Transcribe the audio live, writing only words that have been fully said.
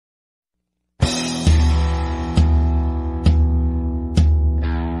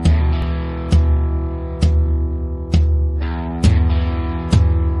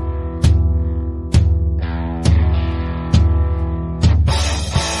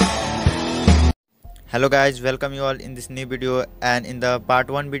Hello guys, welcome you all in this new video, and in the part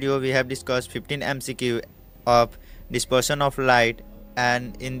 1 video we have discussed 15 MCQ of dispersion of light,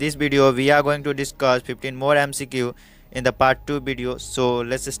 and in this video we are going to discuss 15 more MCQ in the part 2 video. So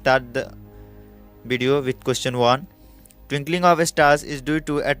let's start the video with question 1. Twinkling of stars is due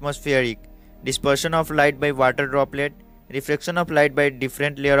to atmospheric dispersion of light by water droplet, refraction of light by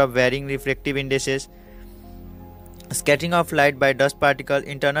different layer of varying refractive indices, scattering of light by dust particle,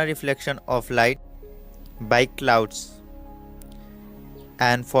 internal reflection of light by clouds.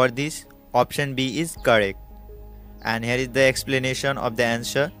 And for this, option B is correct. And here is the explanation of the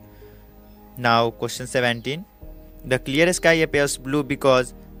answer. Now question 17. The clear sky appears blue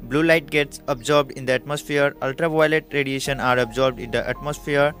because blue light gets absorbed in the atmosphere. Ultraviolet radiation are absorbed in the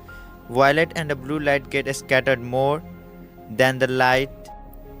atmosphere. Violet and the blue light get scattered more than the light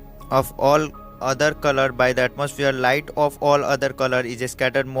of all other color by the atmosphere. Light of all other color is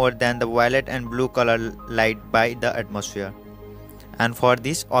scattered more than the violet and blue color light by the atmosphere. And for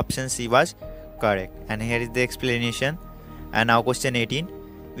this, option C was correct. And here is the explanation. And now question 18.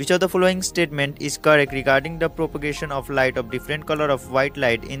 Which of the following statement is correct regarding the propagation of light of different color of white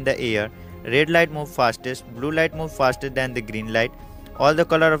light in the air? Red light moves fastest, blue light moves faster than the green light. All the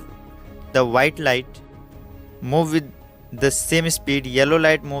color of the white light move with the same speed. Yellow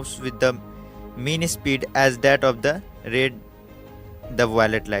light moves with the mean speed as that of the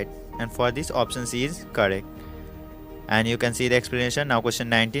violet light. And for this, option C is correct. And you can see the explanation. Now question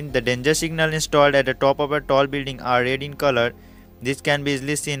 19. The danger signal installed at the top of a tall building are red in color. This can be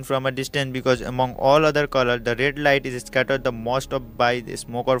easily seen from a distance because among all other colors, the red light is scattered the most by the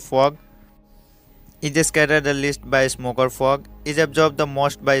smoke or fog, is scattered the least by smoke or fog, is absorbed the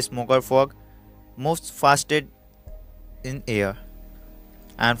most by smoke or fog, moves fastest in air.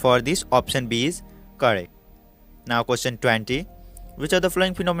 And for this, option B is correct. Now question 20. Which of the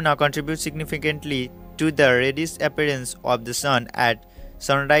following phenomena contributes significantly to the reddish appearance of the sun at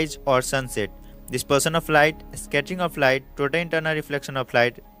sunrise or sunset? Dispersion of light, scattering of light, total internal reflection of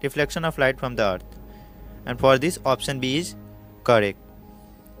light from the earth. And for this, option B is correct.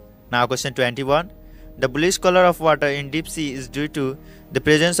 Now question 21. The bluish color of water in deep sea is due to the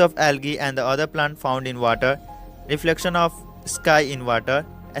presence of algae and the other plant found in water, reflection of sky in water,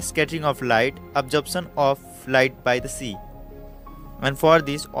 scattering of light, absorption of light by the sea. And for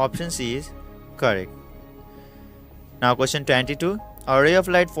this, option C is correct. Now question 22. A ray of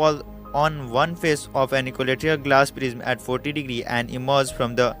light falls on one face of an equilateral glass prism at 40 degrees and emerges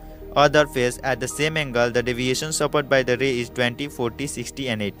from the other face at the same angle. The deviation suffered by the ray is 20, 40, 60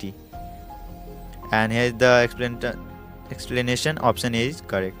 and 80. And here is the explanation. Option A is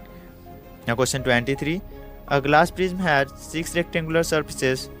correct. Now question 23. A glass prism has 6 rectangular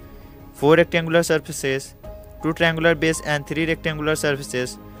surfaces, 4 rectangular surfaces, 2 triangular base and 3 rectangular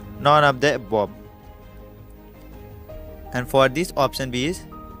surfaces, none of the above. And for this, option B is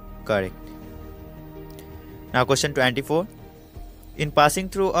correct. Now question 24. In passing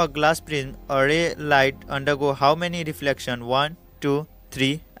through a glass prism, a ray light undergo how many reflections? 1, 2,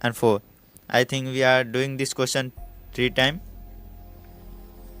 3 and 4. I think we are doing this question 3 times.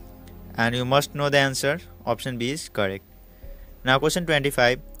 And you must know the answer. Option B is correct. Now question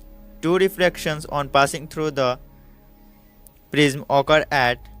 25. 2 reflections on passing through the prism occur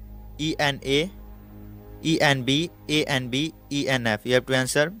at E and A, E and B, A and B, E and F. You have to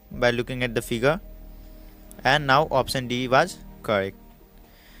answer by looking at the figure. And now option D was correct.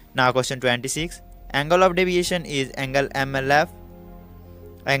 Now question 26. Angle of deviation is angle MLF,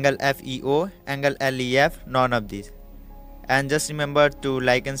 angle FEO, angle LEF, none of these. And just remember to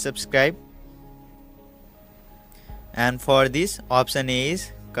like and subscribe. And for this, option A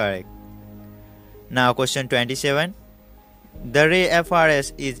is correct. Now question 27. The ray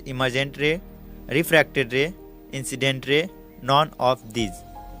FRS is emergent ray, refracted ray, incident ray, none of these.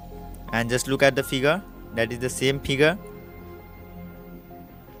 And just look at the figure. That is the same figure.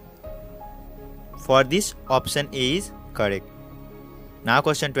 For this, option A is correct. Now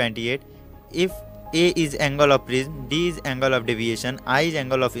question 28. If A is angle of prism, D is angle of deviation, I is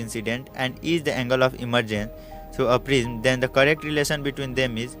angle of incident and E is the angle of emergence through a prism, then the correct relation between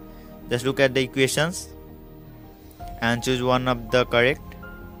them is, just look at the equations and choose one of the correct.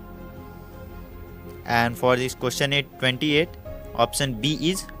 And for this question 28, option B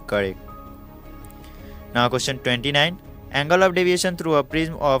is correct. Now question 29. Angle of deviation through a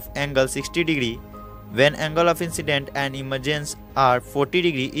prism of angle 60 degree when angle of incident and emergence are 40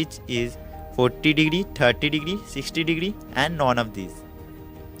 degree each is 40 degree, 30 degree, 60 degree and none of these.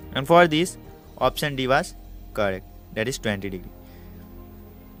 And for this, option D was correct, that is 20 degree.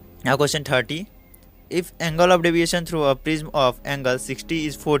 Now question 30. If angle of deviation through a prism of angle 60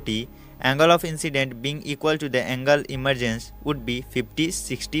 is 40 Angle of incident being equal to the angle emergence would be 50,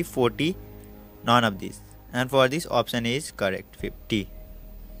 60, 40, none of these. And for this option is correct, 50.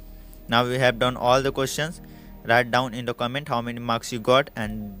 Now we have done all the questions. Write down in the comment how many marks you got,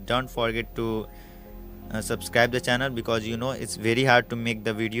 and don't forget to subscribe the channel, because you know it's very hard to make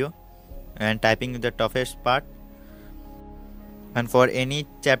the video and typing is the toughest part. And for any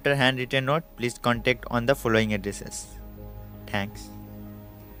chapter handwritten note, please contact on the following addresses. Thanks.